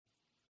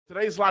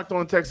Today's Locked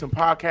On Texan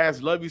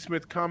podcast, Lovie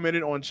Smith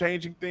commented on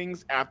changing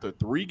things after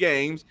 3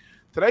 games.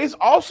 Today's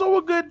also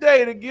a good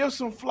day to give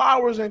some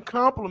flowers and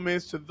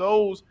compliments to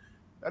those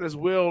that is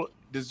well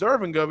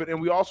deserving of it.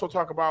 And we also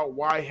talk about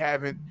why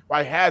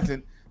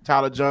hasn't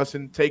Tyler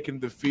Johnson taken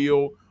the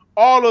field.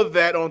 All of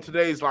that on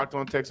today's Locked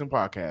On Texan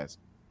podcast.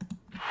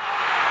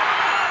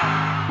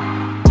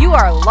 You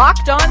are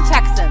Locked On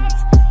Texans,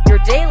 your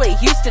daily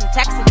Houston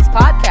Texans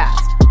podcast,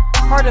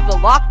 part of the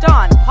Locked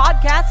On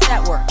Podcast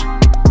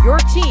Network. Your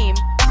team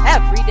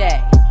every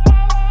day.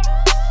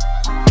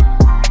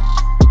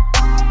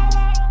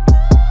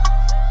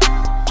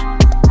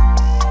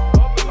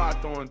 Welcome to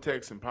Locked On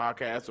Texan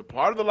podcast, a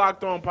part of the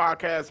Locked On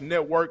Podcast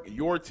Network.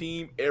 Your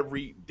team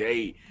every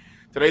day.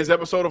 Today's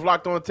episode of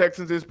Locked On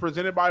Texans is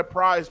presented by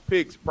Prize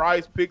Picks.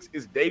 Prize Picks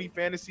is daily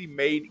fantasy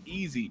made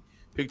easy.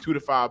 Pick 2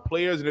 to 5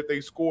 players, and if they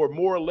score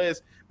more or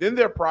less than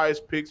their Prize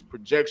Picks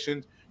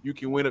projections, you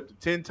can win up to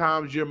 10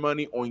 times your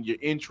money on your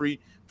entry.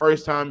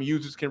 First-time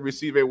users can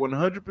receive a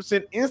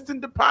 100%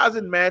 instant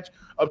deposit match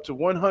up to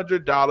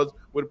 $100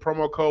 with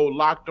promo code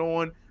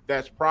LOCKEDON.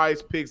 That's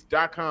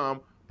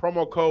prizepicks.com.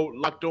 Promo code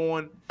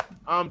LOCKEDON.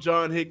 I'm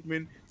John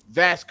Hickman.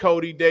 That's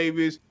Cody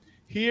Davis.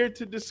 Here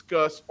to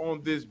discuss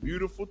on this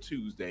beautiful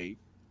Tuesday,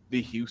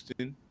 the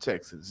Houston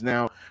Texans.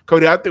 Now,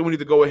 Cody, I think we need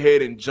to go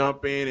ahead and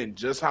jump in, and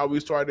just how we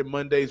started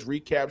Monday's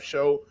recap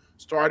show,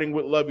 starting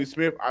with Lovie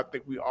Smith, I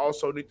think we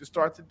also need to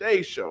start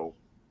today's show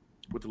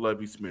with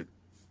Lovie Smith.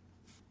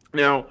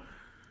 Now,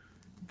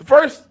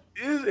 this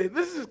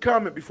is a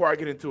comment before I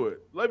get into it.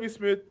 Lovie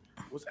Smith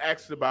was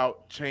asked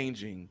about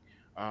changing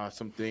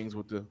some things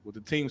with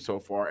the team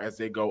so far as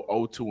they go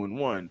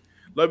 0-2-1.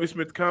 Lovie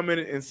Smith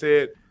commented and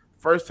said,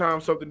 "First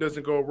time something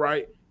doesn't go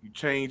right, you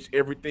change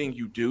everything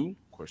you do?" ?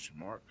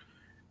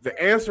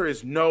 The answer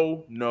is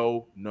no,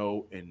 no,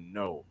 no, and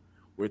no.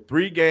 We're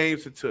 3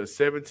 games into a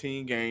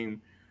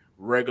 17-game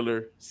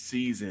regular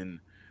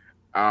season.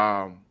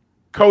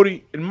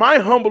 Cody, in my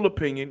humble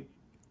opinion,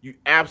 you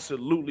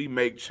absolutely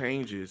make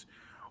changes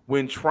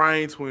when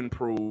trying to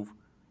improve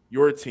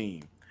your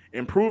team.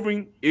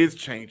 Improving is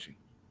changing.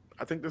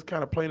 I think that's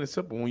kind of plain and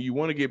simple. When you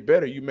want to get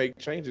better, you make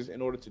changes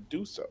in order to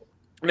do so.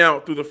 Now,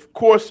 through the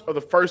course of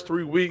the first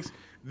 3 weeks,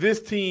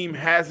 this team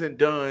hasn't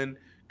done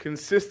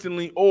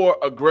consistently or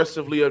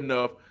aggressively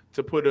enough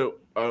to put a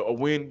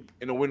win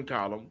in a win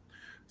column.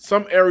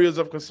 Some areas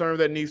of concern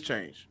that needs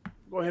change.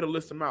 Go ahead and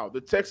list them out.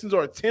 The Texans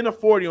are 10 of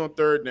 40 on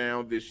third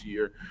down this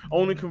year,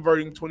 only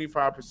converting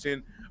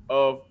 25%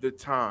 of the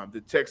time. The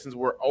Texans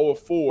were 0 of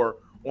 4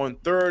 on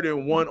 3rd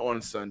and 1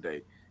 on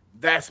Sunday.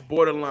 That's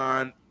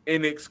borderline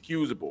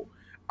inexcusable.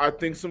 I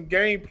think some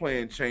game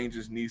plan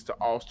changes needs to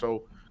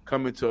also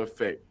come into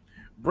effect.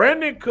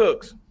 Brandin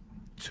Cooks,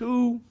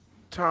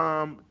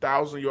 2-time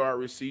 1,000-yard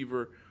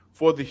receiver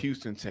for the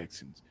Houston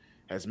Texans,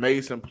 has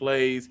made some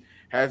plays,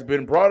 has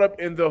been brought up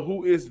in the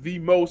who is the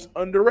most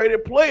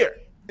underrated player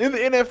in the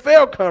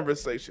NFL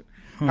conversation.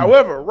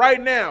 However,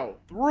 right now,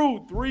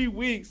 through 3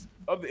 weeks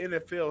of the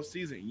NFL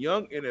season,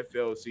 young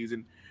NFL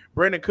season,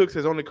 Brandin Cooks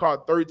has only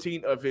caught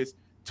 13 of his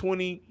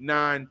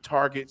 29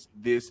 targets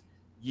this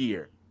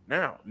year.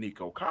 Now,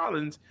 Nico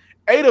Collins,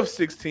 8 of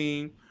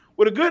 16,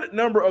 with a good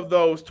number of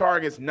those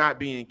targets not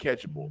being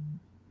catchable.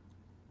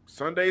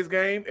 Sunday's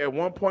game, at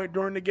one point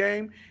during the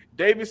game,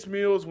 Davis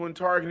Mills, when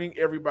targeting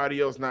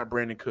everybody else, not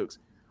Brandin Cooks,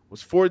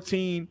 was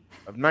 14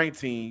 of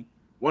 19,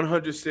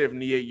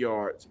 178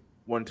 yards,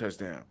 1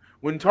 touchdown.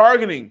 When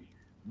targeting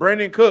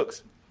Brandin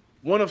Cooks,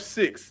 1 of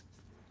 6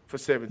 for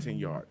 17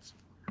 yards.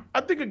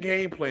 I think a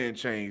game plan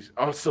change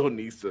also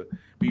needs to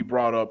be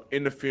brought up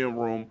in the film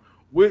room,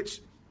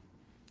 which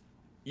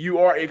you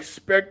are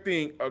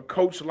expecting a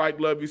coach like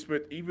Lovie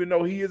Smith, even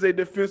though he is a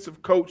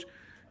defensive coach,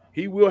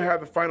 he will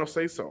have the final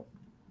say-so.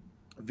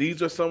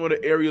 These are some of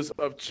the areas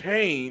of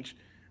change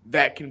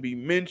that can be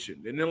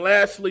mentioned. And then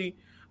lastly,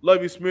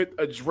 Lovie Smith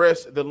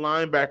addressed the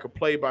linebacker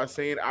play by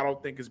saying, "I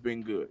don't think it's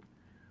been good."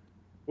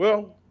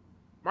 Well,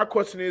 my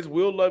question is,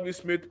 will Lovie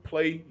Smith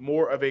play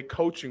more of a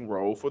coaching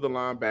role for the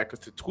linebackers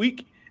to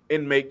tweak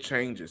and make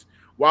changes?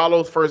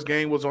 Wallo's first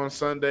game was on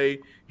Sunday.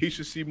 He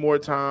should see more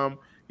time.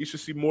 He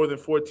should see more than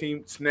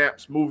 14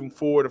 snaps moving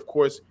forward. Of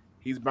course,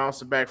 he's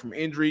bouncing back from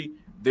injury.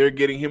 They're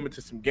getting him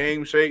into some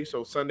game shape.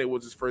 So Sunday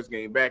was his first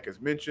game back, as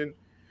mentioned.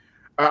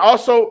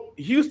 Also,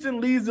 Houston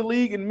leads the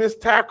league in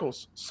missed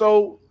tackles.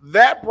 So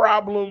that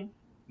problem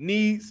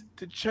needs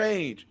to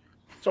change.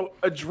 So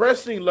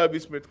addressing Lovie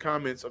Smith's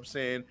comments of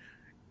saying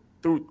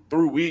through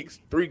 3 weeks,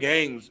 3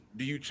 games,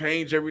 do you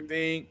change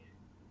everything?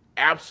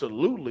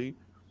 Absolutely.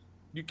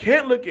 You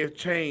can't look at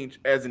change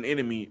as an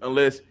enemy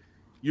unless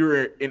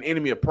you're an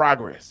enemy of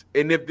progress.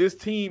 And if this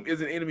team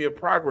is an enemy of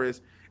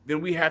progress, then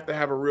we have to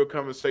have a real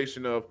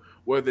conversation of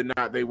whether or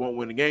not they won't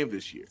win the game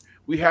this year.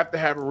 We have to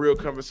have a real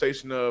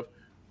conversation of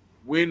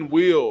when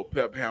will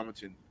Pep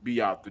Hamilton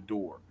be out the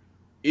door?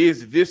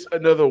 Is this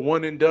another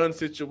one-and-done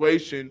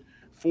situation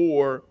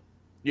for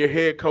your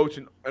head coach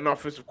and an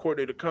offensive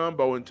coordinator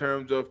combo in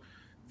terms of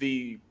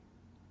the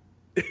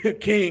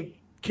King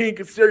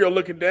Casario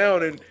looking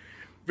down and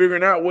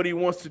figuring out what he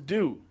wants to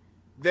do?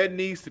 That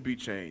needs to be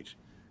changed.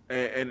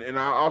 And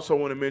I also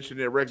want to mention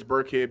that Rex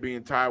Burkhead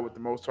being tied with the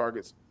most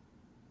targets,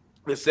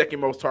 the second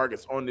most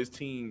targets on this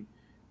team,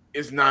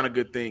 is not a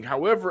good thing.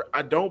 However,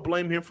 I don't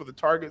blame him for the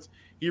targets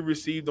he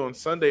received on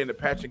Sunday in the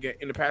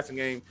passing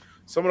game.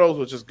 Some of those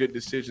were just good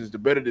decisions, the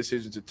better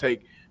decisions to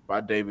take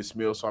by Davis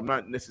Mills. So I'm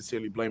not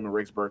necessarily blaming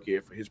Rex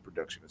Burkhead for his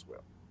production as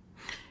well.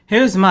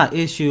 Here's my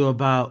issue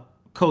about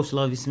Coach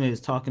Lovie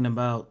Smith talking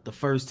about the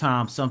first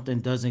time something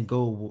doesn't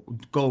go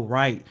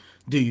right,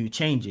 do you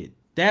change it?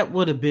 That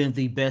would have been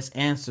the best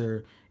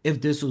answer if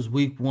this was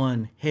week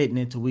 1 heading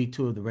into week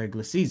 2 of the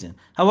regular season.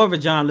 However,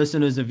 John,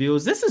 listeners and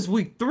viewers, this is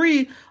week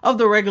 3 of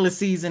the regular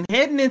season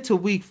heading into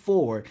week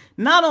 4.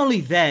 Not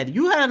only that,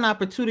 you had an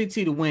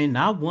opportunity to win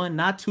not 1,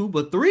 not 2,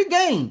 but 3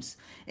 games.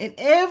 And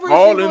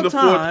all in the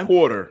fourth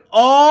quarter.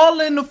 All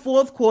in the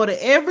fourth quarter.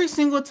 Every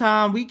single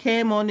time we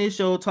came on this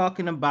show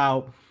talking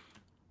about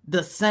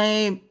the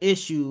same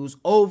issues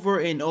over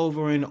and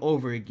over and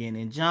over again.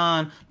 And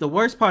John, the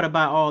worst part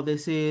about all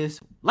this is,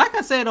 like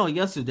I said on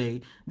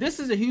yesterday, this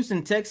is a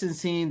Houston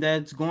Texans team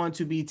that's going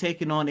to be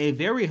taking on a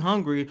very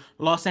hungry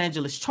Los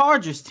Angeles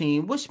Chargers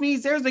team, which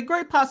means there's a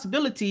great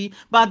possibility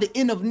by the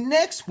end of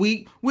next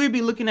week, we'll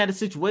be looking at a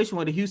situation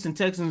where the Houston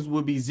Texans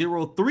will be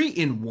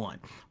 0-3-1.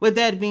 With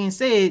that being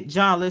said,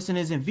 John,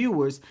 listeners and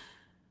viewers,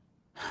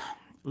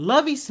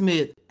 Lovie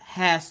Smith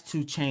has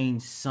to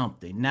change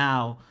something.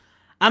 Now,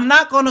 I'm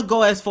not going to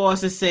go as far as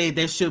to say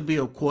there should be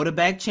a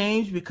quarterback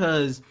change,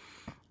 because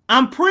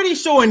I'm pretty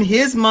sure in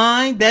his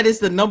mind that is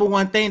the number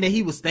one thing that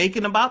he was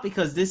thinking about,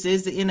 because this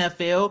is the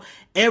NFL.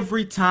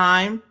 Every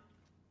time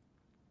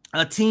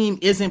a team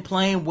isn't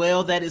playing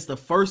well, that is the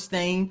first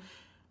thing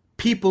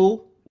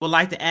people would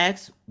like to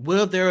ask,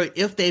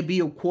 if there be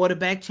a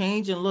quarterback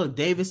change? And look,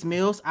 Davis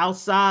Mills,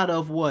 outside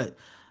of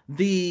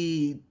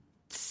the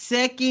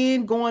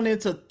second going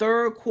into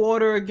third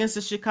quarter against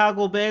the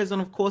Chicago Bears,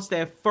 and of course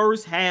that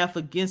first half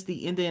against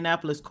the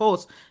Indianapolis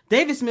Colts,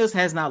 Davis Mills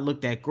has not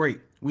looked that great.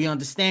 We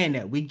understand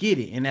that. We get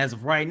it. And as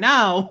of right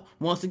now,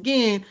 once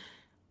again,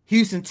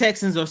 Houston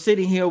Texans are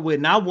sitting here with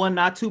not 1,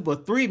 not 2,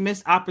 but 3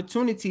 missed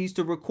opportunities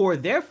to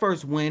record their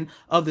first win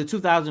of the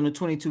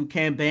 2022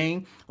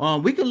 campaign.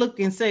 We could look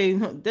and say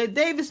that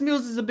Davis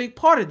Mills is a big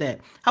part of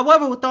that.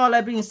 However, with all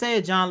that being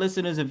said, John,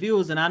 listeners and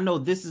viewers, and I know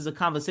this is a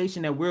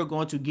conversation that we're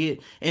going to get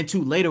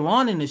into later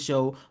on in the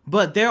show,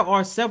 but there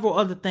are several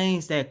other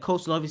things that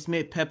Coach Lovie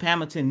Smith, Pep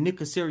Hamilton, Nick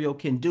Caserio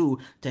can do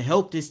to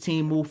help this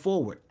team move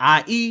forward,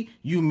 i.e.,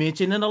 you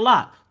mentioned it a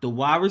lot, the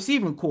wide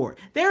receiving core.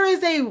 There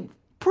is a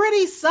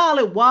pretty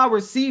solid wide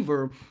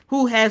receiver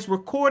who has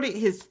recorded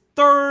his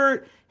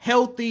 3rd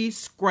healthy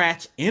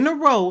scratch in a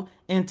row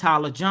in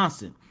Tyler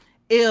Johnson.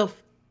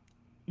 If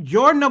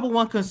your number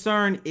one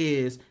concern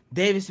is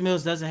Davis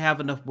Mills doesn't have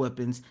enough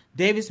weapons,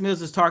 Davis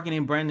Mills is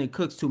targeting Brandon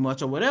Cooks too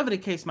much, or whatever the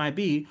case might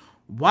be,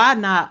 why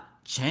not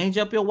change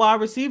up your wide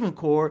receiving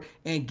core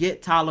and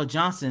get Tyler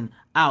Johnson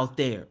out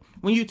there?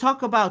 When you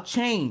talk about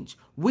change,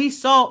 we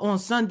saw on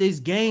Sunday's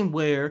game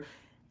where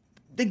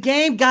the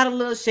game got a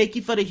little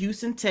shaky for the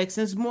Houston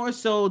Texans, more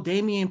so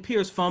Dameon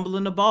Pierce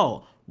fumbling the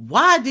ball.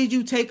 Why did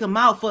you take him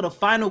out for the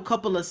final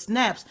couple of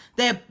snaps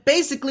that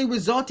basically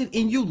resulted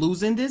in you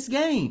losing this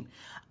game?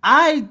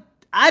 I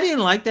didn't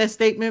like that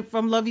statement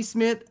from Lovie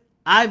Smith.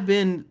 I've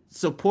been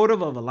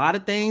supportive of a lot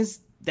of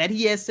things that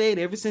he has said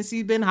ever since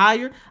he's been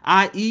hired,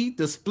 i.e.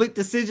 the split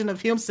decision of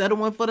him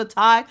settling for the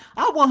tie.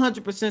 I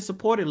 100%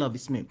 supported Lovie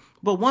Smith.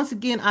 But once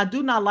again, I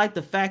do not like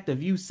the fact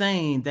of you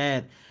saying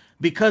that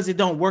because it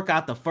don't work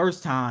out the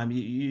first time,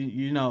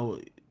 you know,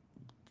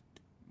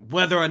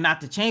 whether or not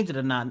to change it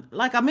or not.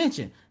 Like I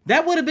mentioned,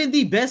 that would have been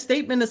the best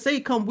statement to say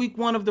come week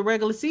 1 of the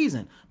regular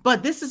season.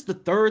 But this is the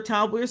 3rd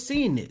time we're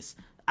seeing this.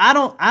 I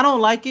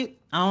don't like it.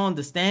 I don't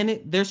understand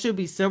it. There should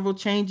be several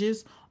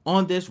changes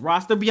on this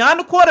roster beyond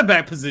the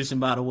quarterback position,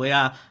 by the way.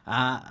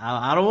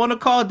 I don't want to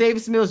call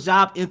Davis Mills'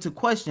 job into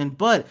question,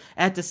 but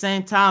at the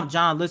same time,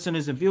 John,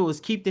 listeners and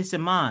viewers, keep this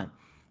in mind.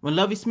 When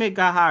Lovie Smith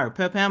got hired,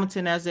 Pep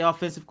Hamilton as the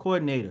offensive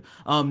coordinator,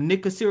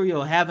 Nick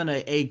Caserio having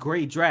a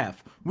great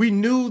draft, we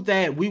knew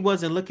that we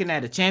wasn't looking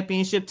at a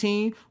championship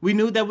team. We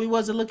knew that we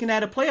wasn't looking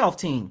at a playoff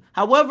team.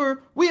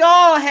 However, we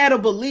all had a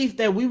belief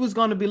that we was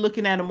going to be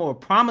looking at a more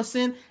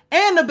promising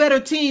and a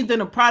better team than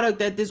the product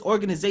that this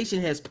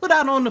organization has put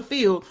out on the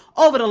field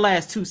over the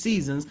last 2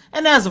 seasons.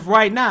 And as of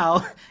right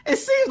now, it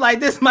seems like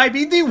this might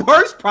be the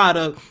worst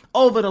product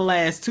over the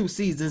last 2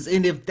 seasons.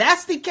 And if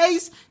that's the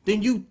case,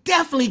 then you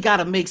definitely got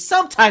to make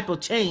some type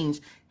of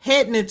change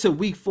heading into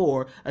week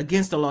 4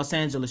 against the Los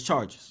Angeles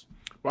Chargers.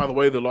 By the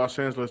way, the Los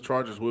Angeles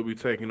Chargers will be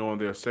taking on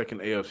their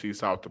second AFC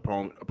South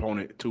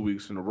opponent 2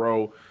 weeks in a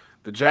row.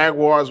 The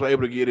Jaguars were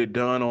able to get it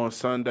done on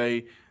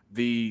Sunday.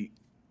 The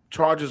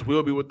Chargers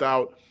will be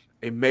without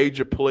a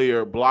major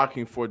player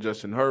blocking for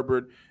Justin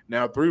Herbert.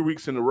 Now, 3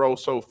 weeks in a row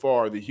so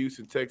far, the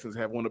Houston Texans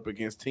have went up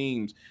against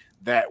teams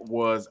that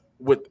was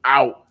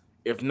without,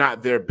 if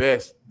not their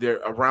best, they're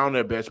around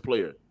their best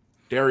player.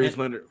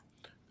 Shaquille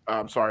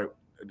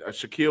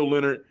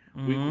Leonard,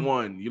 week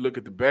 1. You look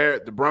at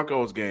the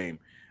Broncos game.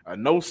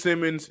 No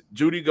Simmons.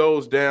 Judy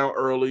goes down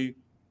early.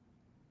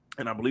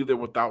 And I believe they're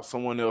without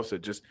someone else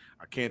that just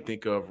I can't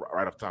think of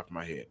right off the top of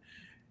my head.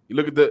 You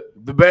look at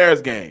the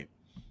Bears game.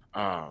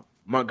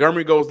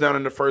 Montgomery goes down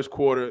in the first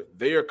quarter.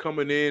 They are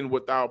coming in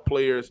without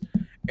players.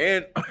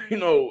 And,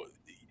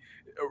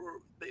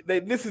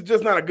 this is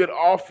just not a good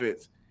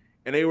offense.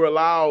 And they were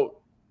allowed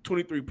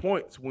 23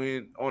 points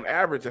when, on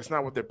average, that's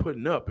not what they're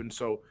putting up. And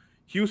so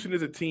Houston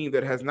is a team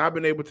that has not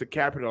been able to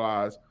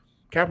capitalize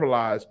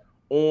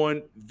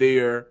on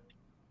their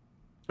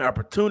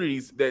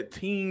opportunities that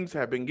teams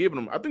have been giving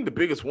them. I think the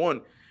biggest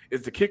one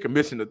is the kicker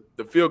missing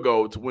the field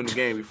goal to win the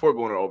game before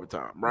going to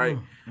overtime, right?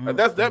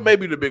 That may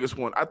be the biggest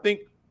one. I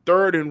think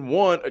 3rd and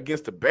 1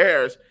 against the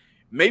Bears,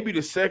 maybe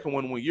the second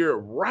one when you're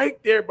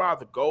right there by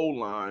the goal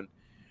line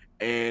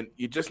and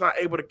you're just not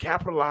able to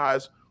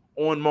capitalize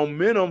on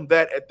momentum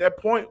that at that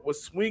point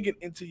was swinging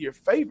into your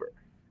favor.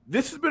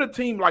 This has been a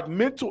team like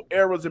mental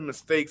errors and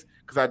mistakes,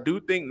 because I do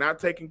think not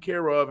taking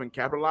care of and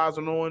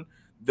capitalizing on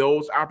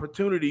those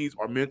opportunities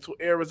or mental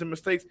errors and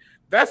mistakes,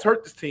 that's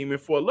hurt this team. And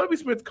for a Lovie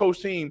Smith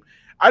coach team,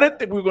 I didn't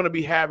think we were going to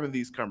be having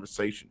these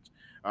conversations.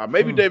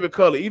 Maybe David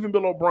Culley, even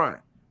Bill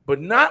O'Brien, but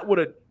not with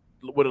a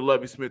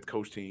Lovie Smith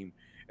coach team.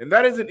 And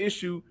that is an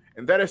issue,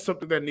 and that is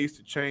something that needs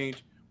to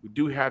change. We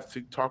do have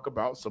to talk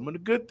about some of the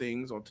good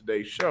things on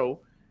today's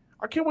show.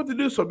 I can't wait to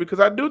do so, because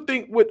I do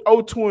think with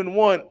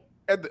 0-2-1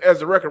 as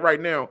the record right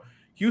now,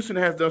 Houston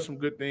has done some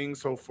good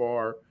things so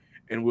far,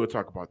 and we'll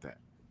talk about that.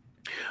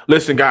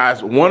 Listen,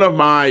 guys, one of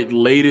my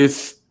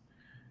latest,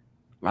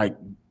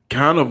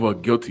 kind of a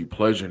guilty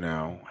pleasure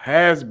now,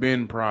 has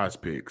been Prize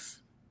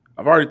Picks.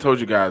 I've already told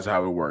you guys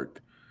how it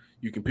worked.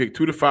 You can pick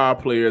 2 to 5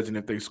 players, and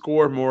if they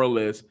score more or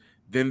less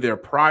than their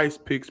Prize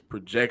Picks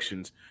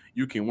projections,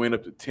 you can win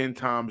up to 10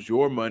 times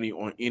your money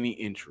on any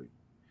entry.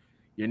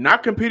 You're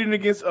not competing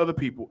against other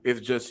people.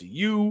 It's just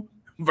you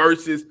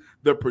versus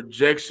the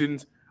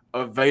projections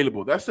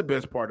available. That's the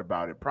best part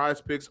about it.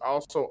 Prize Picks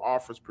also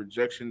offers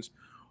projections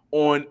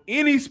on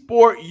any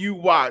sport you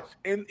watch,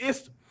 and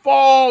it's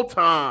fall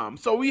time.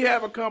 So we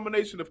have a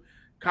combination of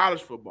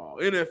college football,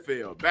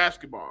 NFL,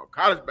 basketball,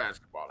 college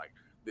basketball.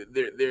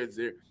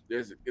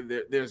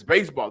 There's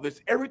baseball.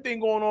 There's everything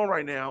going on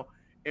right now,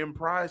 and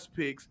Prize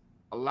Picks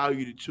allow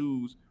you to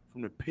choose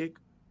from the pick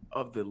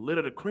of the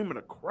litter, the cream of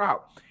the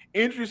crop.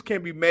 Entries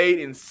can be made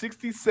in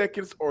 60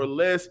 seconds or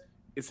less.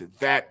 It's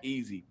that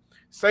easy.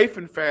 Safe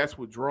and fast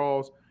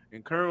withdrawals,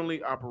 and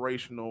currently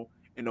operational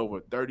in over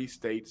 30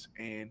 states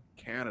and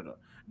Canada.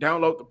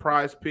 Download the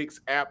Prize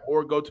Picks app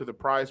or go to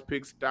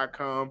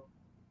theprizepicks.com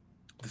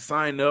to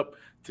sign up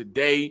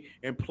today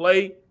and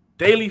play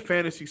daily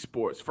fantasy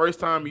sports.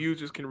 First-time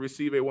users can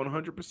receive a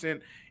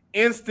 100%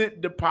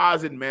 instant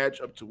deposit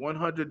match up to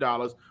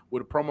 $100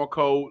 with a promo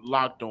code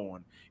Locked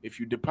On. If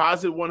you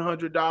deposit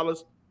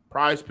 $100,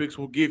 Prize Picks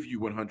will give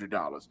you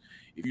 $100.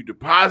 If you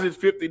deposit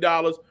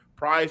 $50,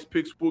 Prize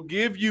Picks will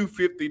give you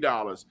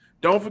 $50.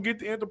 Don't forget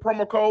to enter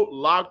promo code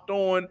Locked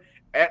On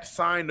at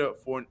sign up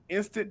for an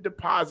instant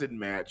deposit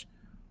match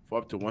for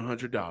up to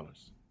 $100.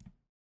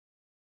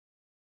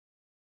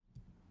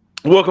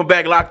 Welcome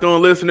back, Locked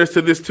On listeners,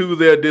 to this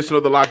Tuesday edition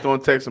of the Locked On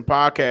Texans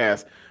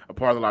podcast, a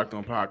part of the Locked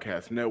On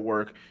Podcast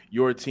Network,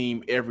 your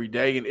team every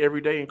day, and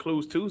every day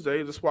includes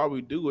Tuesdays. That's why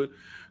we do it.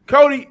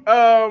 Cody,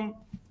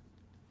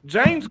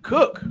 James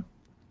Cook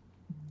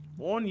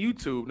on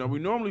YouTube. Now, we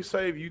normally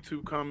save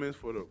YouTube comments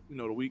for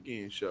the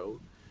weekend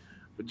show.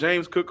 But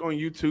James Cook on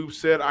YouTube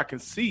said, "I can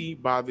see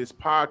by this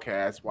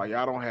podcast why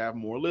y'all don't have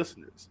more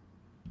listeners."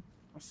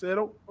 I said,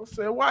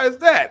 why is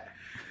that?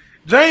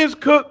 James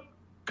Cook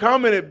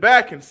commented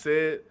back and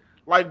said,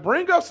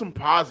 bring up some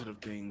positive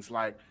things,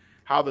 like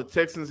how the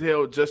Texans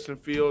held Justin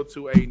Fields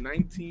to a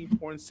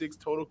 19.6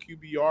 total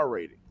QBR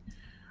rating.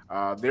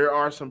 There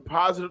are some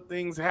positive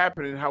things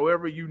happening.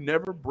 However, you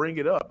never bring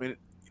it up. And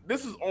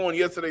this is on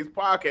yesterday's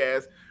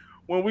podcast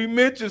when we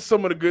mentioned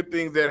some of the good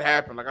things that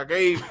happened. I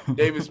gave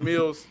Davis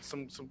Mills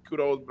some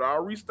kudos, but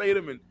I'll restate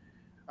them,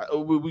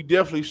 and we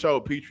definitely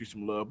showed Petrie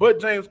some love.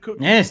 But James Cook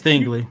and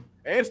Stingley.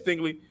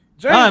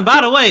 And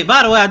by the way,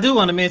 I do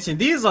want to mention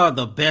these are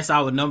the best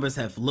our numbers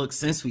have looked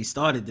since we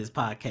started this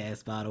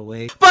podcast, by the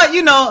way. But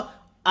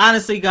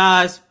honestly,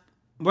 guys,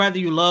 whether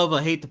you love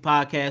or hate the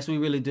podcast, we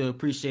really do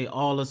appreciate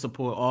all the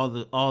support,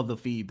 all the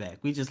feedback.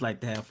 We just like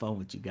to have fun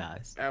with you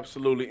guys.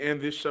 Absolutely. And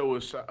this show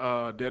is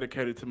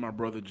dedicated to my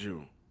brother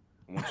Drew.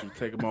 I want you to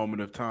take a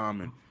moment of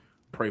time and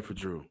pray for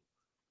Drew.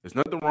 There's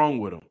nothing wrong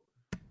with him.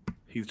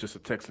 He's just a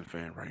Texan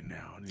fan right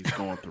now, and he's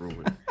going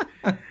through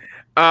it.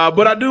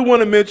 But I do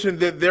want to mention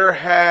that there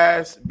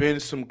has been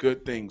some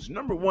good things.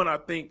 Number one, I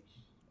think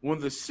when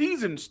the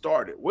season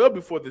started, well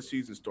before the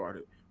season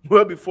started,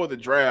 well before the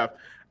draft,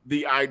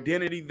 the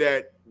identity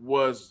that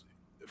was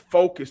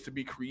focused to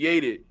be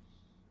created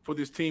for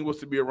this team was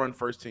to be a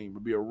run-first team, to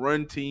be a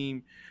run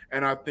team.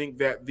 And I think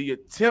that the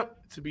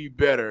attempt to be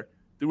better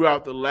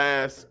throughout the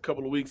last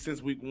couple of weeks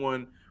since week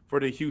one for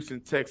the Houston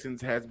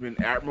Texans has been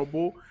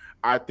admirable.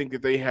 I think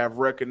that they have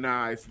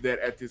recognized that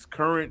at this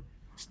current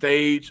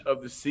stage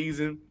of the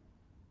season,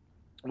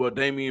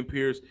 Dameon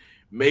Pierce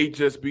may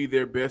just be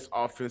their best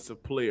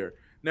offensive player.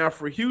 Now,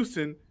 for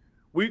Houston,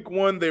 Week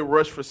 1, they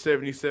rushed for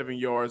 77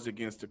 yards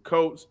against the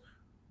Colts.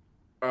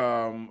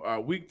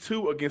 Week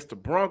 2 against the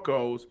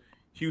Broncos,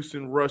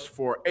 Houston rushed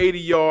for 80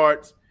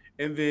 yards.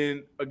 And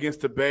then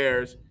against the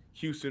Bears,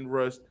 Houston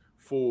rushed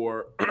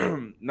for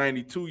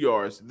 92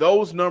 yards.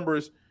 Those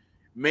numbers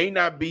may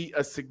not be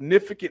a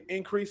significant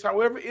increase.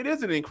 However, it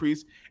is an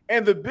increase.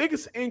 And the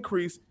biggest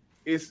increase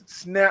is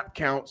snap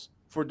counts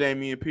for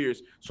Dameon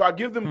Pierce. So I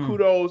give them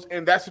kudos.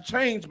 And that's a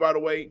change, by the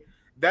way.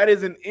 That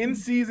is an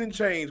in-season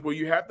change where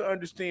you have to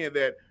understand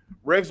that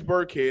Rex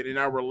Burkhead and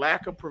our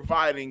lack of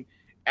providing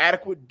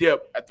adequate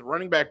depth at the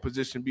running back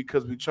position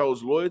because we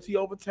chose loyalty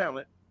over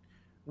talent.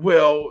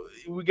 Well,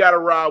 we got to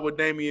ride with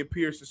Dameon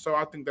Pierce, and so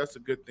I think that's a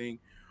good thing.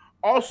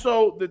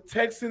 Also, the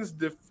Texans'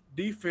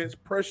 defense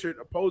pressured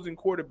opposing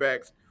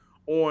quarterbacks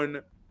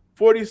on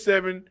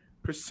 47%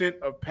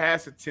 of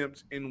pass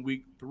attempts in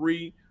Week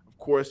 3. Of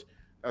course,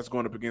 that's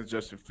going up against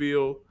Justin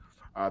Fields.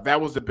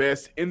 That was the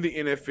best in the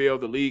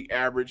NFL. The league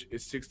average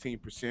is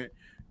 16%.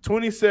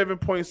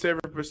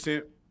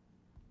 27.7%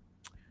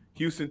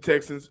 Houston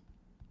Texans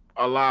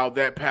allowed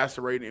that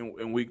passer rating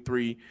in Week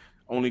 3,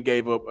 only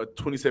gave up a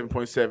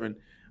 27.7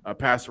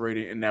 passer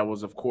rating, and that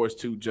was, of course,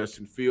 to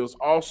Justin Fields.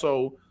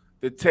 Also,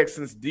 the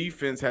Texans'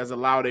 defense has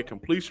allowed a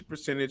completion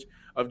percentage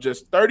of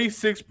just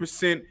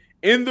 36%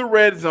 in the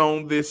red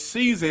zone this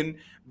season.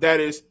 That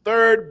is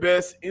third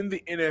best in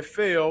the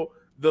NFL.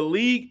 The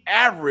league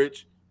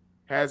average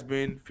has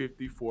been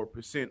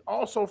 54%.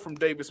 Also from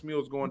Davis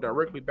Mills, going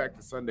directly back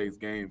to Sunday's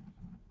game,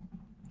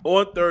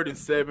 on 3rd and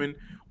 7,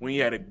 when he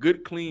had a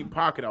good, clean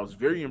pocket. I was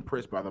very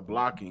impressed by the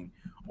blocking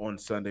on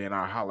Sunday, and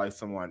I'll highlight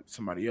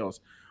somebody else.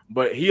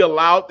 But he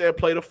allowed that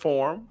play to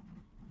form,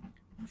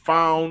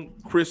 found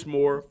Chris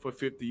Moore for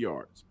 50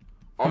 yards.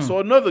 Also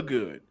another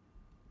good,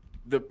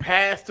 the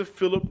pass to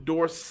Philip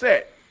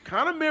Dorsett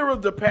kind of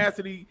mirrored the pass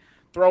that he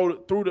threw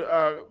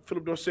to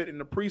Philip Dorsett in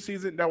the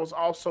preseason. That was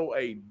also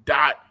a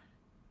dot,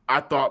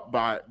 I thought,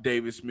 by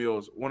Davis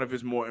Mills, one of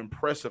his more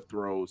impressive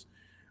throws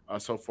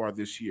so far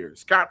this year.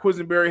 Scott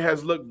Quisenberry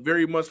has looked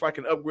very much like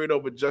an upgrade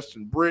over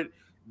Justin Britt.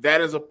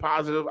 That is a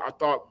positive. I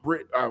thought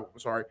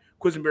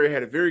Quisenberry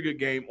had a very good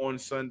game on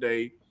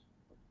Sunday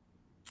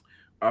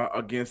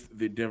against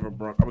the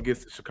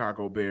against the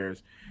Chicago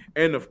Bears.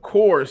 And, of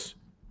course,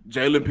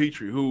 Jalen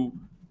Petrie, who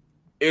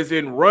is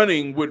in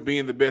running with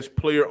being the best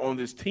player on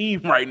this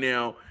team right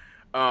now.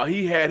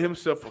 He had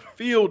himself a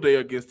field day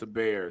against the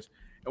Bears.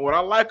 And what I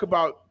like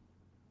about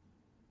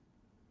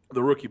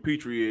the rookie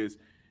Petrie is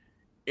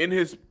in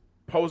his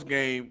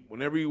post-game,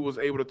 whenever he was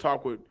able to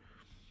talk with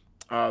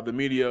the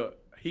media,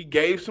 he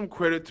gave some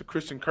credit to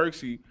Christian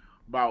Kirksey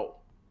about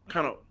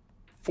kind of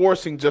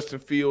forcing Justin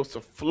Fields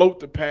to float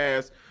the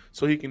pass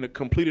so he can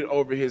complete it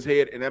over his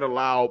head, and that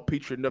allowed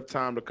Petrie enough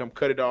time to come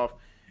cut it off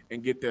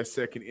and get that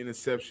second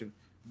interception.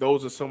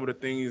 Those are some of the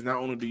things not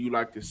only do you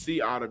like to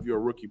see out of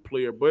your rookie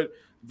player, but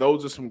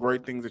those are some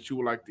great things that you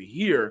would like to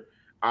hear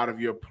out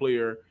of your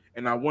player.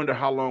 And I wonder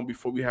how long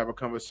before we have a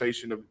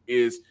conversation of,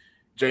 is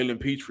Jalen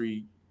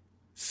Petrie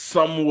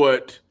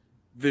somewhat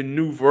the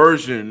new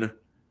version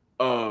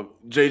of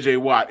J.J.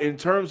 Watt in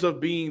terms of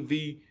being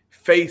the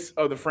face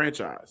of the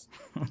franchise?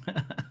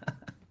 I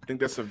think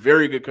that's a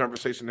very good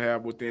conversation to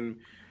have within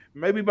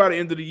maybe by the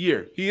end of the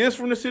year. He is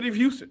from the city of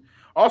Houston.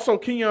 Also,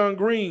 Kenyon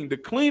Green, the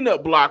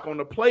cleanup block on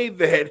the play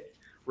that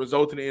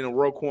resulted in a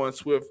Roquan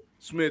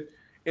Smith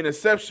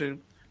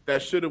interception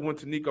that should have went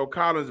to Nico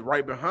Collins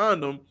right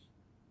behind him.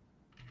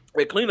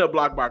 A cleanup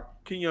block by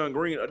Kenyon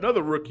Green,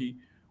 another rookie,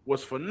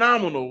 was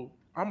phenomenal.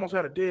 Almost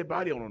had a dead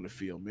body on the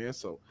field, man.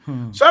 So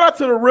shout out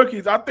to the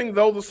rookies. I think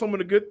those are some of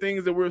the good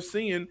things that we're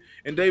seeing.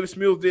 And Davis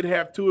Mills did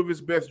have two of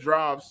his best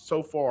drives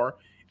so far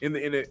in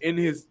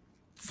his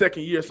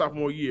second year,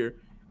 sophomore year,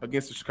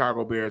 against the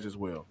Chicago Bears as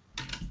well.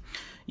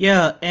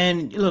 Yeah,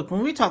 and look,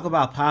 when we talk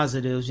about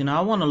positives,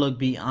 I want to look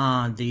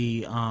beyond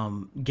the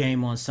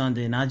game on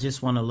Sunday, and I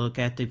just want to look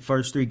at the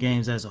first three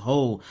games as a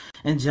whole.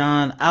 And,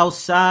 John,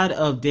 outside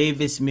of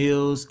Davis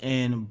Mills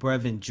and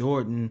Brevin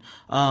Jordan,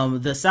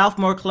 the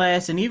sophomore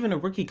class and even the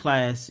rookie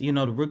class, the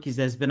rookies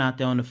that's been out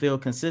there on the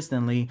field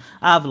consistently,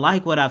 I've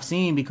liked what I've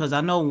seen, because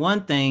I know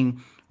one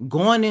thing.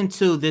 Going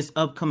into this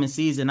upcoming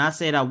season, I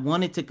said I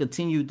wanted to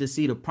continue to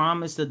see the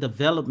promise of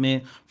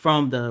development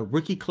from the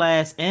rookie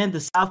class and the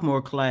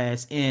sophomore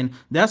class, and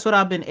that's what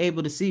I've been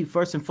able to see.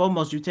 First and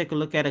foremost, you take a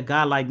look at a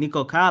guy like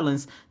Nico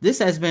Collins. This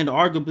has been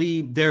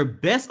arguably their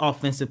best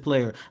offensive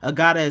player, a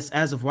guy that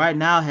as of right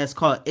now has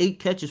caught 8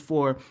 catches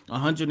for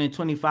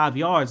 125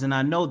 yards, and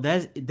I know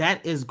that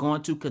is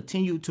going to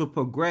continue to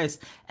progress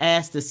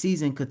as the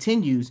season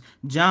continues.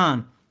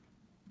 John,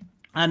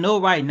 I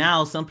know right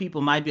now some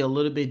people might be a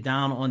little bit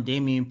down on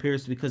Dameon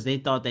Pierce because they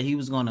thought that he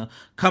was going to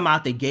come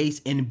out the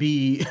gates and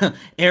be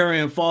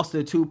Arian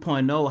Foster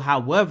 2.0.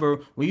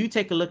 However, when you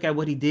take a look at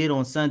what he did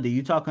on Sunday,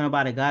 you're talking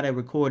about a guy that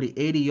recorded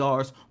 80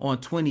 yards on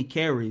 20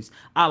 carries.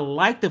 I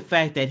like the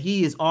fact that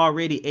he is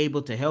already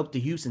able to help the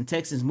Houston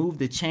Texans move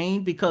the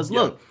chain because,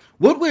 look,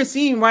 what we're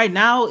seeing right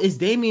now is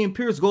Dameon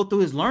Pierce go through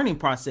his learning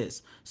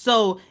process.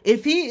 So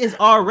if he is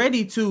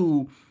already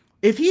to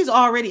if he's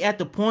already at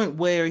the point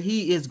where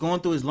he is going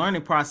through his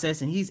learning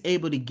process and he's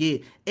able to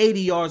get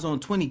 80 yards on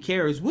 20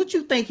 carries, what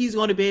you think he's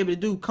going to be able to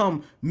do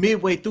come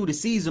midway through the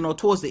season or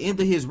towards the end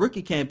of his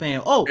rookie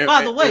campaign? Oh,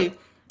 by the way,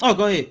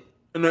 go ahead.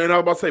 And I was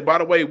about to say, by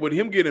the way, with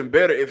him getting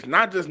better, it's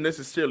not just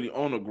necessarily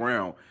on the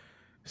ground.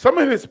 Some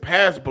of his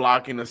pass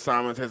blocking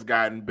assignments has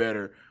gotten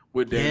better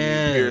with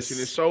Dameon Pierce. And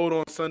it showed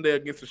on Sunday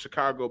against the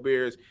Chicago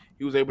Bears.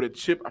 He was able to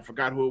chip, I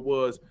forgot who it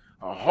was,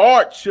 a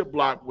hard chip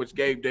block, which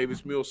gave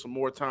Davis Mills some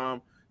more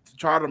time to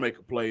try to make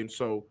a play. And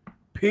so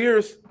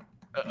Pierce,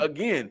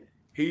 again,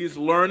 he is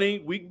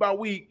learning week by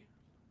week,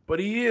 but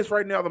he is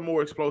right now the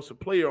more explosive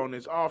player on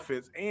this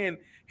offense, and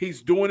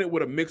he's doing it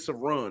with a mix of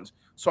runs.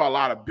 Saw a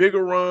lot of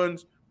bigger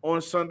runs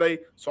on Sunday,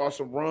 saw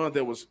some runs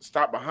that was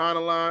stopped behind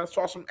the line,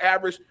 saw some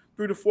average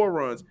 3 to 4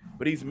 runs,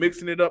 but he's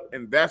mixing it up,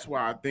 and that's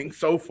why I think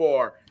so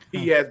far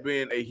he has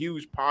been a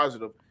huge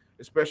positive,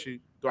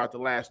 especially throughout the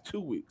last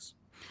 2 weeks.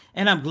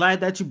 And I'm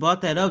glad that you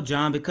brought that up,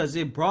 John, because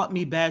it brought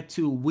me back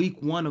to week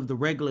 1 of the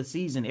regular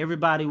season.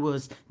 Everybody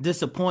was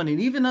disappointed.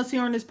 Even us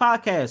here on this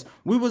podcast,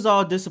 we was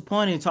all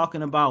disappointed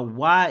talking about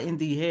why in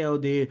the hell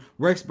did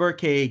Rex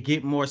Burkhead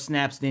get more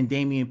snaps than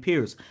Dameon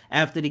Pierce.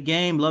 After the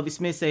game, Lovie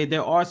Smith said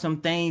there are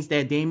some things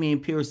that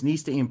Dameon Pierce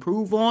needs to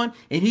improve on,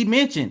 and he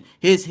mentioned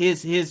his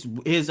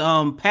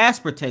pass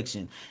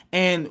protection.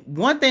 And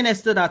one thing that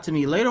stood out to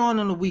me, later on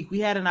in the week, we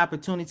had an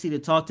opportunity to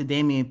talk to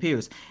Dameon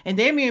Pierce. And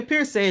Dameon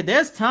Pierce said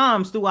there's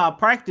times throughout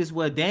practice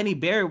where Danny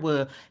Barrett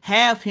will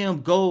have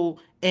him go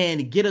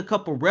and get a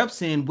couple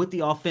reps in with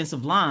the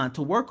offensive line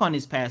to work on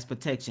his pass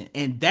protection.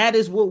 And that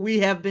is what we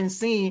have been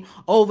seeing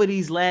over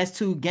these last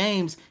 2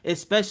 games,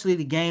 especially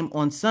the game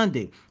on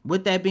Sunday.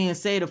 With that being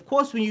said, of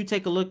course, when you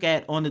take a look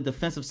at on the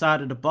defensive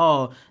side of the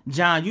ball,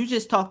 John, you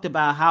just talked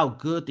about how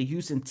good the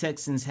Houston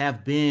Texans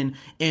have been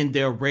in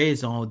their red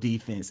zone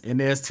defense. And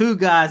there's 2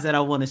 guys that I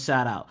want to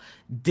shout out.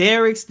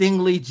 Derek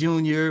Stingley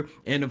Jr.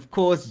 and, of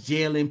course,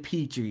 Jalen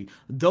Petrie.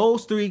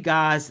 Those 3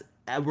 guys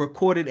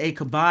recorded a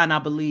combined, I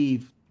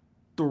believe,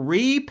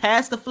 3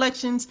 pass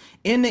deflections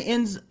in the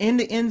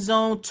end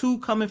zone, 2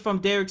 coming from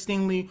Derek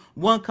Stingley,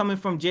 1 coming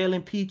from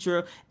Jalen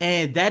Petrie,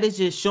 and that is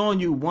just showing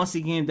you once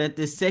again that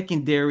this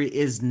secondary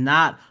is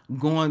not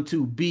going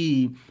to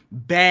be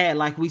bad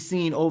like we've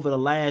seen over the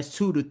last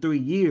 2 to 3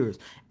 years.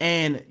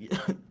 And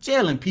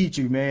Jalen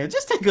Petrie, man,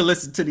 just take a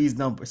listen to these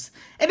numbers.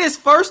 In his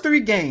first 3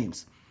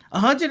 games,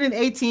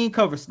 118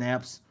 cover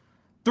snaps,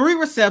 3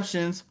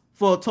 receptions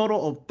for a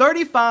total of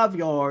 35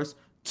 yards,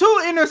 2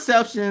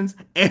 interceptions,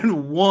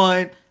 and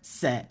 1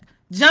 sack.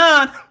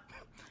 John,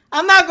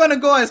 I'm not going to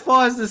go as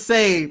far as to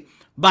say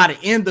by the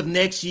end of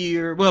next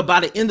year, by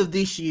the end of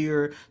this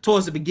year,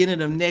 towards the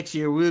beginning of next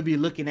year, we'll be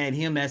looking at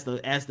him as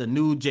the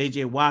new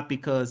J.J. Watt,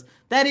 because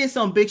that is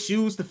some big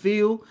shoes to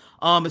fill,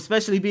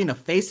 especially being the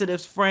face of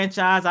this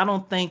franchise. I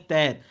don't think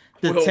that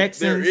the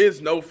Texans... There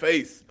is no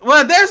face.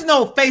 Well, there's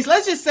no face.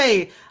 Let's just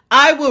say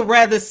I would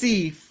rather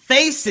see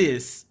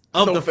faces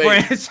of the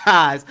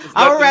franchise.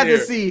 I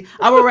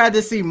would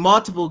rather see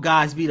multiple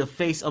guys be the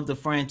face of the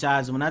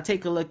franchise. When I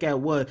take a look at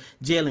what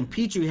Jalen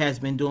Petrie has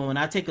been doing, when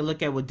I take a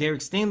look at what Derek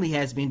Stingley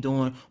has been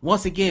doing,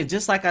 once again,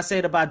 just like I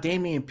said about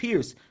Dameon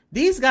Pierce,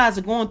 these guys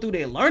are going through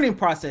their learning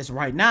process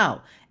right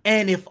now.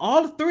 And if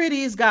all 3 of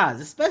these guys,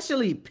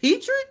 especially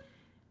Petrie,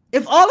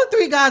 if all the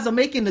 3 guys are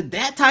making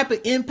that type of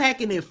impact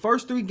in their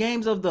first 3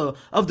 games of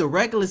the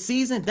regular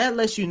season, that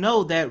lets you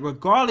know that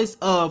regardless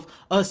of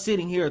us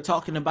sitting here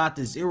talking about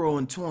the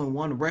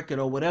 0-2-1 record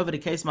or whatever the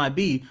case might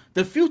be,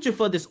 the future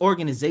for this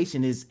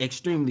organization is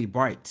extremely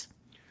bright.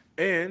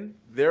 And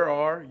there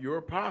are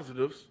your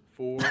positives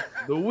for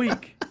the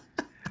week.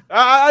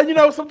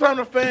 Sometimes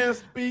the fans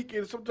speak,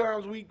 and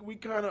sometimes we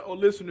kind of, or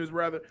listeners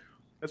rather,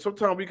 and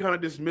sometimes we kind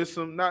of dismiss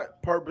them,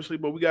 not purposely,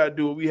 but we got to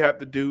do what we have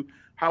to do.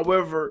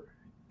 However,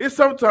 it's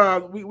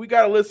sometimes we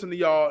got to listen to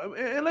y'all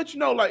and let you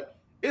know, like,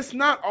 it's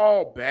not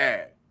all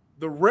bad.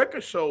 The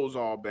record shows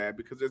all bad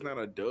because it's not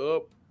a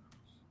dub.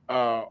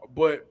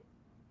 But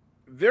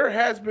there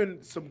has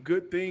been some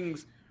good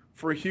things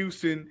for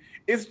Houston.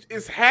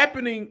 It's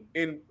happening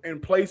in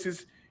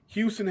places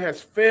Houston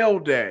has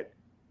failed at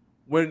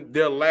when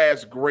their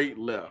last great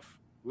left.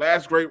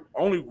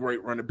 Only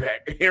great running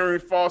back,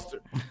 Arian Foster.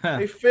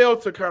 They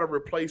failed to kind of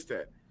replace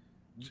that.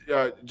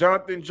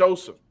 Jonathan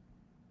Joseph,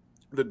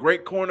 the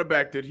great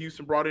cornerback that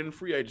Houston brought in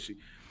free agency.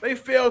 They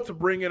failed to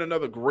bring in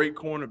another great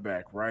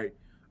cornerback, right?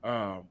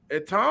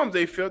 At times,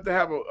 they failed to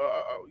have a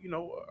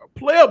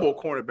playable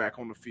cornerback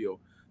on the field.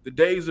 The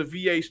days of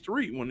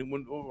VH3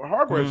 when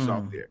Hargrave was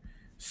out there.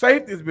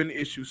 Safety has been an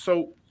issue.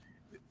 So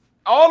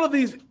all of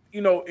these,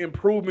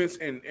 improvements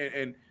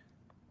and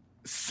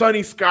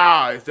sunny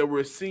skies that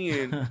we're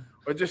seeing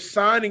are just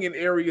shining in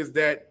areas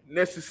that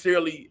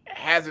necessarily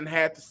hasn't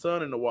had the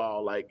sun in a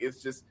while. Like,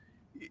 it's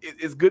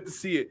good to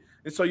see it.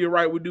 And so you're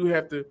right, we do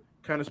have to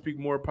kind of speak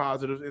more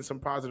positive, and some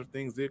positive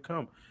things did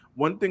come.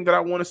 One thing that I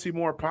want to see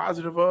more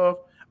positive of,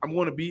 I'm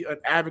going to be an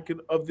advocate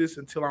of this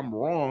until I'm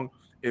wrong,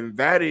 and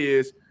that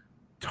is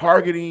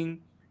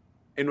targeting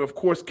and, of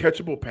course,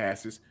 catchable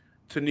passes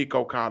to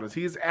Nico Collins.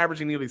 He is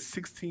averaging nearly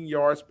 16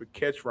 yards per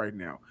catch right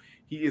now.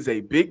 He is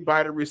a big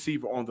body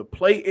receiver. On the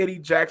play, Eddie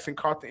Jackson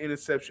caught the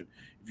interception.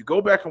 If you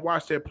go back and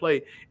watch that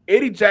play,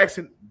 Eddie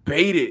Jackson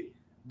baited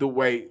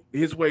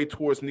his way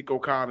towards Nico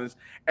Collins,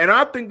 and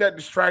I think that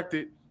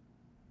distracted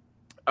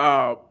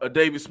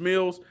Davis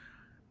Mills.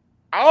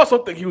 I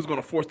also think he was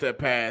going to force that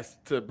pass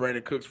to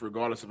Brandon Cooks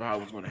regardless of how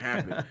it was going to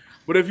happen.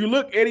 But if you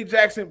look, Eddie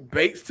Jackson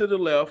baits to the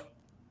left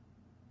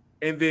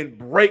and then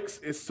breaks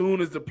as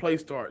soon as the play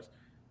starts.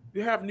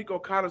 You have Nico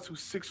Collins,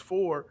 who's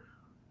 6'4",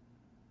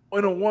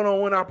 in a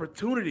one-on-one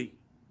opportunity.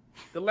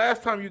 The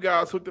last time you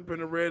guys hooked up in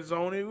the red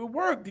zone, it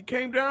worked. He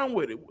came down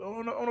with it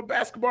on a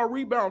basketball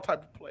rebound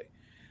type of play.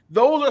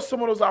 Those are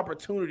some of those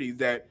opportunities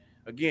that,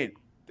 again,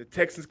 the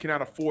Texans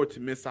cannot afford to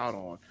miss out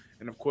on.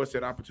 And, of course,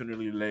 that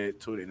opportunity led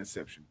to an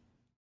interception.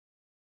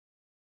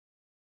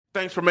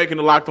 Thanks for making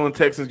the Locked On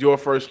Texans your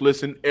first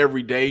listen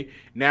every day.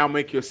 Now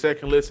make your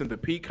second listen to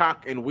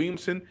Peacock and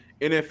Williamson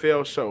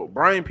NFL Show.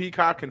 Brian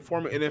Peacock and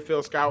former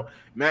NFL scout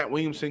Matt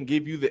Williamson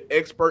give you the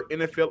expert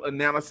NFL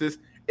analysis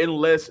in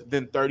less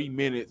than 30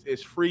 minutes.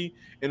 It's free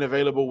and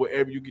available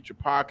wherever you get your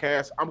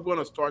podcasts. I'm going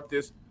to start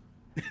this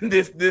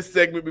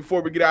segment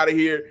before we get out of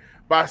here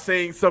by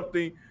saying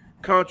something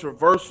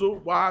controversial.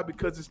 Why?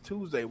 Because it's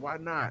Tuesday. Why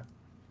not?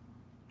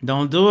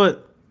 Don't do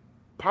it.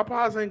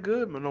 Popeyes ain't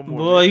good, man, no more.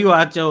 Boy, man.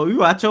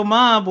 You out your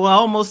mind, boy. I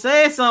almost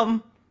said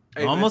something.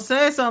 Hey,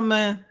 said something,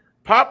 man.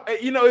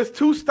 It's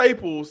two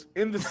staples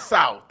in the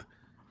South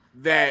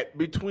that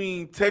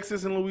between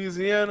Texas and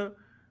Louisiana,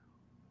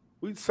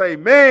 we'd say,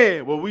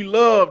 man, what we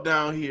love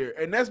down here.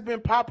 And that's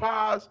been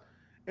Popeyes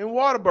and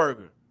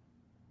Whataburger.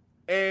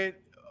 And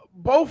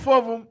both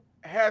of them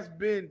has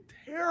been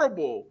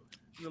terrible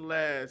in the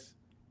last.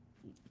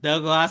 There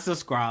go our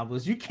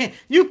subscribers. You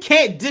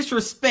can't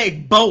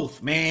disrespect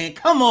both, man.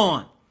 Come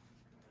on.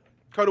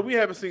 Cody, we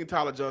haven't seen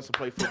Tyler Johnson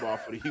play football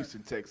for the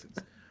Houston Texans.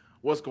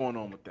 What's going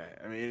on with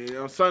that? I mean,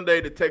 on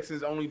Sunday, the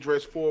Texans only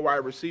dressed 4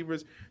 wide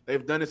receivers.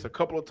 They've done this a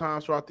couple of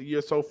times throughout the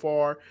year so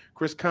far.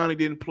 Chris Conley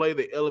didn't play.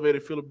 They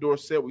elevated Philip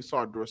Dorsett. We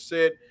saw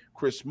Dorsett,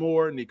 Chris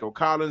Moore, Nico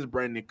Collins,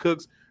 Brandon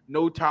Cooks.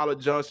 No Tyler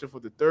Johnson for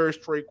the third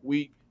straight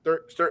week.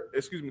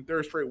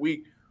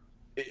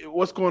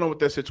 What's going on with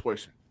that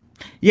situation?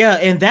 Yeah,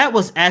 and that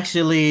was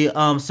actually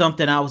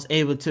something I was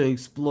able to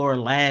explore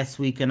last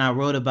week, and I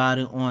wrote about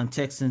it on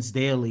Texans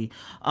Daily.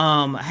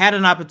 I had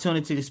an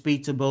opportunity to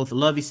speak to both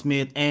Lovie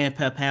Smith and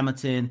Pep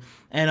Hamilton,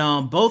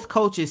 and both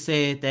coaches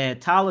said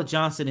that Tyler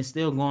Johnson is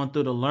still going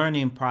through the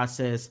learning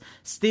process,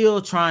 still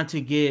trying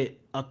to get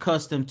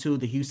accustomed to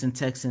the Houston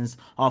Texans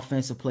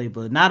offensive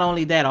playbook. Not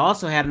only that, I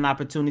also had an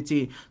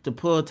opportunity to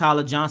pull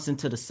Tyler Johnson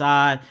to the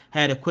side,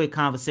 had a quick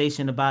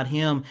conversation about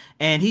him,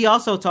 and he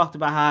also talked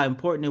about how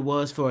important it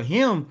was for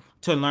him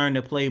to learn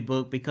the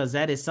playbook, because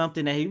that is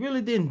something that he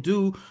really didn't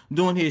do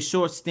during his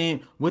short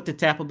stint with the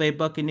Tampa Bay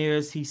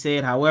Buccaneers. He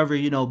said, however,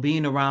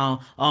 being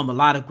around a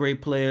lot of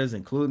great players,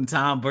 including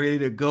Tom Brady,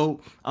 the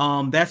GOAT,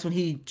 that's when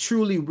he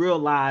truly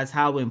realized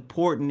how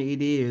important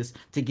it is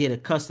to get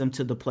accustomed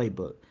to the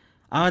playbook.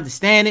 I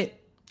understand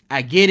it.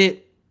 I get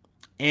it.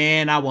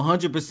 And I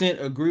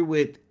 100% agree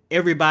with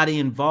everybody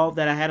involved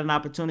that I had an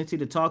opportunity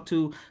to talk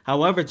to.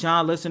 However,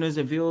 John, listeners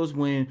and viewers,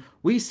 when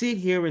we sit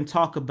here and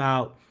talk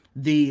about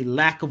the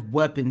lack of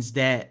weapons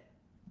that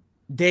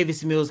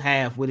Davis Mills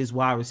have with his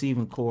wide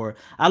receiving core,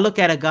 I look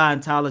at a guy in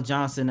Tyler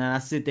Johnson and I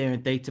sit there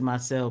and think to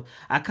myself,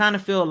 I kind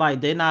of feel like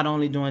they're not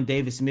only doing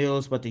Davis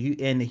Mills but the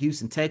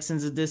Houston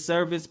Texans a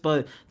disservice,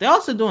 but they're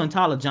also doing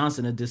Tyler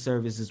Johnson a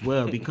disservice as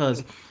well,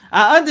 because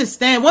I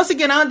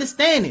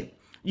understand it.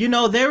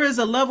 There is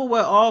a level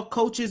where all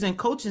coaches and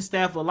coaching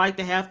staff would like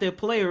to have their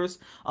players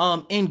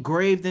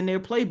engraved in their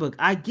playbook.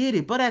 I get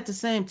it. But at the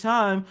same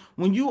time,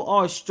 when you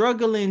are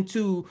struggling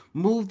to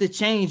move the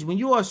change, when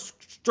you are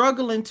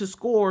struggling to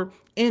score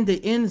in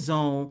the end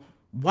zone,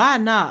 why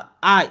not,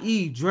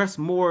 i.e., dress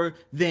more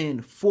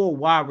than 4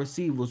 wide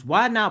receivers?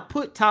 Why not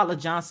put Tyler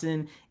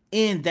Johnson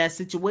in that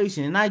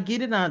situation? And I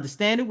get it, I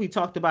understand it. We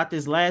talked about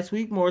this last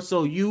week, more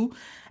so you.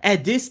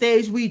 At this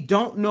stage, we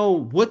don't know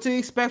what to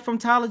expect from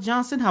Tyler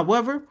Johnson.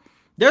 However,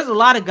 there's a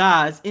lot of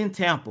guys in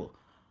Tampa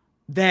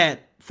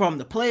that, from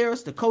the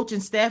players, the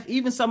coaching staff,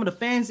 even some of the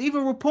fans,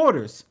 even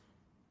reporters,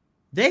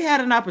 they had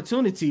an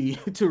opportunity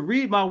to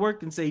read my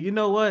work and say, you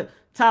know what?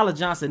 Tyler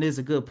Johnson is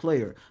a good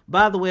player.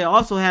 By the way, I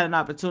also had an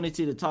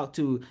opportunity to talk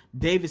to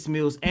Davis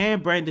Mills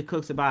and Brandon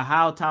Cooks about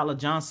how Tyler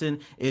Johnson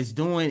is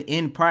doing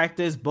in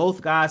practice.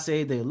 Both guys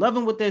say they're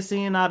loving what they're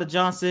seeing out of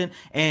Johnson,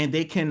 and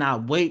they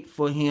cannot wait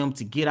for him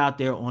to get out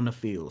there on the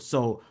field.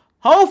 So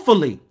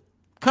hopefully,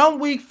 come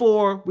week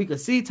 4, we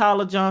could see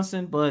Tyler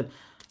Johnson, but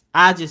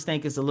I just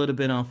think it's a little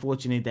bit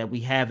unfortunate that we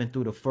haven't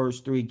through the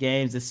first 3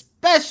 games,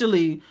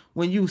 especially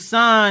when you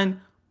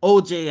sign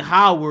O.J.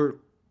 Howard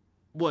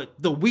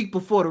the week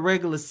before the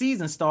regular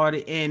season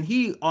started, and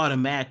he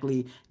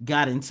automatically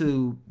got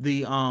into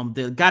the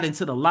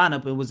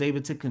lineup and was able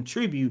to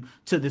contribute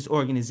to this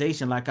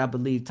organization like I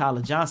believe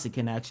Tyler Johnson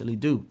can actually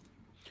do.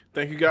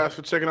 Thank you guys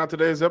for checking out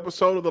today's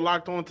episode of the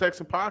Locked On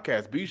Texan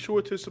podcast. Be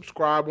sure to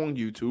subscribe on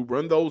YouTube.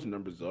 Run those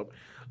numbers up.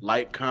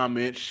 Like,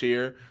 comment,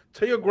 share.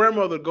 Tell your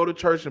grandmother to go to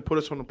church and put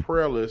us on the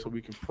prayer list so we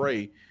can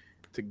pray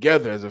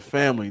together as a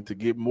family to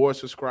get more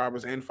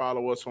subscribers, and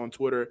follow us on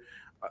Twitter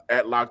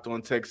at Locked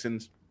On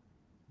Texans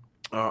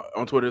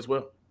on Twitter as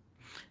well.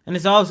 And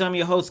as always, I'm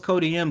your host,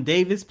 Cody M.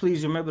 Davis.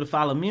 Please remember to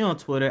follow me on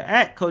Twitter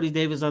at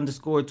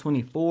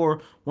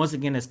CodyDavis_24. Once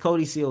again, that's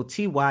Cody,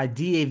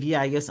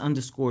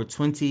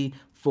 COTYDAVIS_24.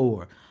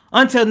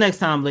 Until next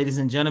time, ladies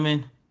and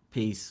gentlemen,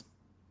 peace.